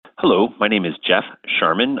Hello, my name is Jeff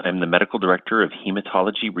Sharman. I'm the Medical Director of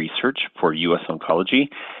Hematology Research for U.S. Oncology,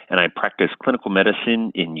 and I practice clinical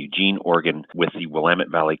medicine in Eugene, Oregon with the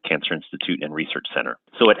Willamette Valley Cancer Institute and Research Center.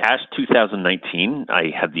 So at ASH 2019,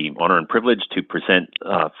 I had the honor and privilege to present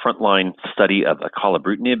a frontline study of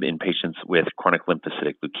Acalabrutinib in patients with chronic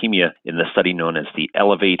lymphocytic leukemia in the study known as the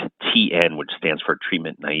ELEVATE-TN, which stands for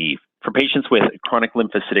Treatment-Naïve. For patients with chronic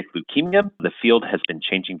lymphocytic leukemia, the field has been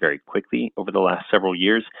changing very quickly over the last several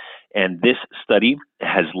years, and this study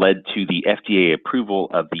has led to the FDA approval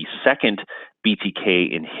of the second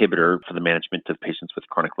BTK inhibitor for the management of patients with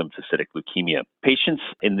chronic lymphocytic leukemia. Patients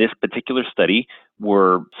in this particular study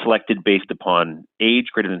were selected based upon age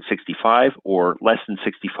greater than 65 or less than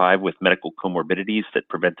 65 with medical comorbidities that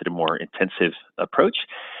prevented a more intensive approach.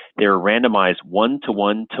 They were randomized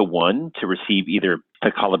 1:1:1 to receive either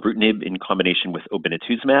Acalabrutinib in combination with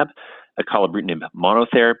Obinutuzumab, Acalabrutinib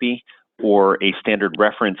monotherapy, or a standard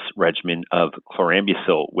reference regimen of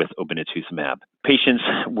chlorambucil with Obinutuzumab. Patients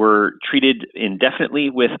were treated indefinitely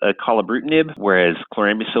with Acalabrutinib, whereas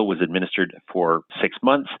chlorambucil was administered for 6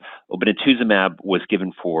 months. Obinutuzumab was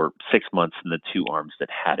given for 6 months in the two arms that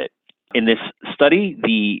had it. In this study,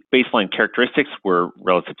 the baseline characteristics were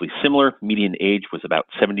relatively similar. Median age was about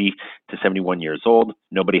 70 to 71 years old.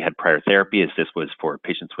 Nobody had prior therapy, as this was for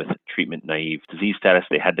patients with treatment-naive disease status.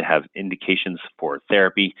 They had to have indications for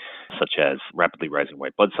therapy, such as rapidly rising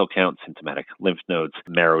white blood cell count, symptomatic lymph nodes,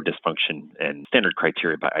 marrow dysfunction, and standard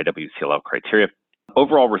criteria by IWCLL criteria.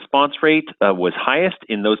 Overall response rate was highest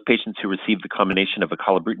in those patients who received the combination of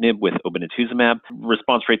Acalabrutinib with Obinutuzumab.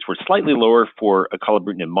 Response rates were slightly lower for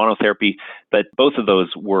Acalabrutinib monotherapy, but both of those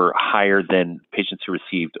were higher than patients who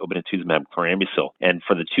received Obinutuzumab chlorambucil. And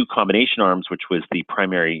for the two combination arms, which was the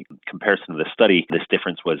primary comparison of the study, this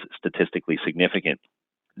difference was statistically significant.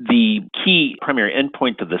 The key primary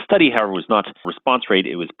endpoint of the study, however, was not response rate,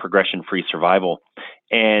 it was progression-free survival.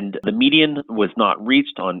 And the median was not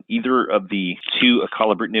reached on either of the two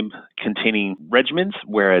Acalabrutinib-containing regimens,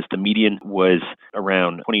 whereas the median was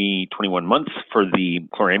around 21 months for the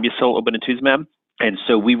chlorambucil Obinutuzumab. And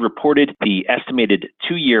so we reported the estimated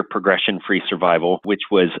 2-year progression-free survival, which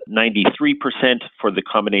was 93% for the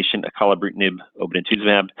combination Acalabrutinib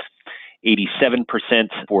Obinutuzumab,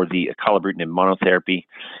 87% for the Acalabrutinib monotherapy,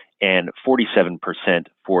 and 47%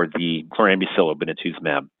 for the chlorambucil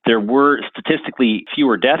Obinutuzumab. There were statistically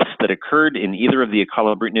fewer deaths that occurred in either of the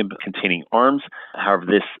Acalabrutinib-containing arms. However,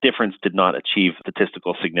 this difference did not achieve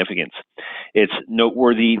statistical significance. It's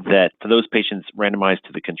noteworthy that for those patients randomized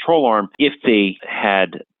to the control arm, if they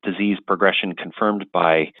had disease progression confirmed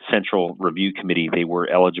by Central Review Committee, they were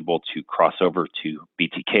eligible to cross over to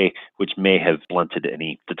BTK, which may have blunted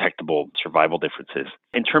any detectable survival differences.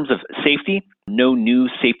 In terms of safety, no new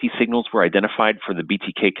safety signals were identified for the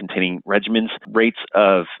BTK-containing regimens. Rates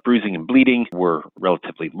of bruising and bleeding were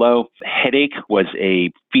relatively low. Headache was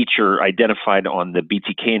a feature identified on the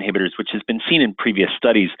BTK inhibitors, which has been seen in previous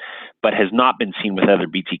studies, but has not been seen with other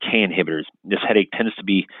BTK inhibitors. This headache tends to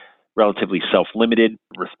be relatively self-limited,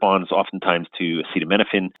 responds oftentimes to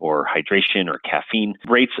acetaminophen or hydration or caffeine.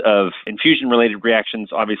 Rates of infusion-related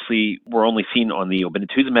reactions obviously were only seen on the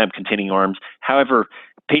Obinutuzumab-containing arms. However,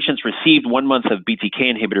 patients received 1 month of BTK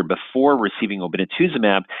inhibitor before receiving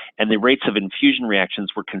Obinutuzumab, and the rates of infusion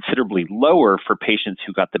reactions were considerably lower for patients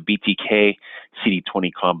who got the BTK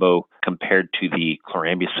CD20 combo compared to the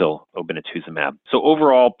chlorambucil Obinutuzumab. So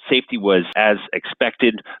overall, safety was as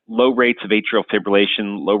expected, low rates of atrial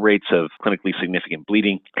fibrillation, low rates of clinically significant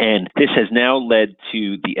bleeding, and this has now led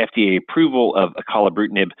to the FDA approval of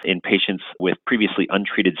Acalabrutinib in patients with previously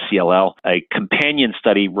untreated CLL. A companion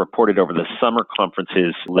study reported over the summer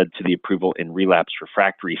conferences led to the approval in relapsed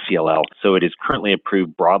refractory CLL, so it is currently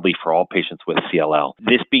approved broadly for all patients with CLL.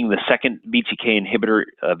 This being the second BTK inhibitor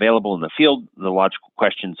available in the field, the logical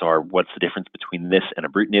questions are, what's the difference between this and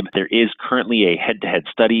Ibrutinib? There is currently a head-to-head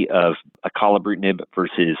study of Acalabrutinib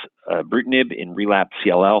versus Ibrutinib in relapsed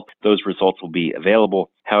CLL. Those results will be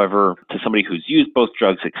available. However, to somebody who's used both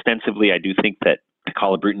drugs extensively, I do think that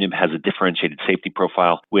Acalabrutinib has a differentiated safety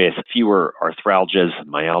profile with fewer arthralgias,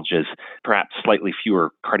 myalgias, perhaps slightly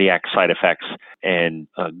fewer cardiac side effects, and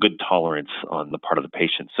good tolerance on the part of the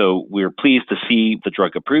patient. So we're pleased to see the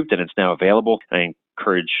drug approved and it's now available. I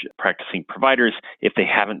encourage practicing providers, if they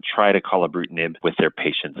haven't tried Acalabrutinib with their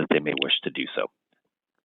patients, that they may wish to do so.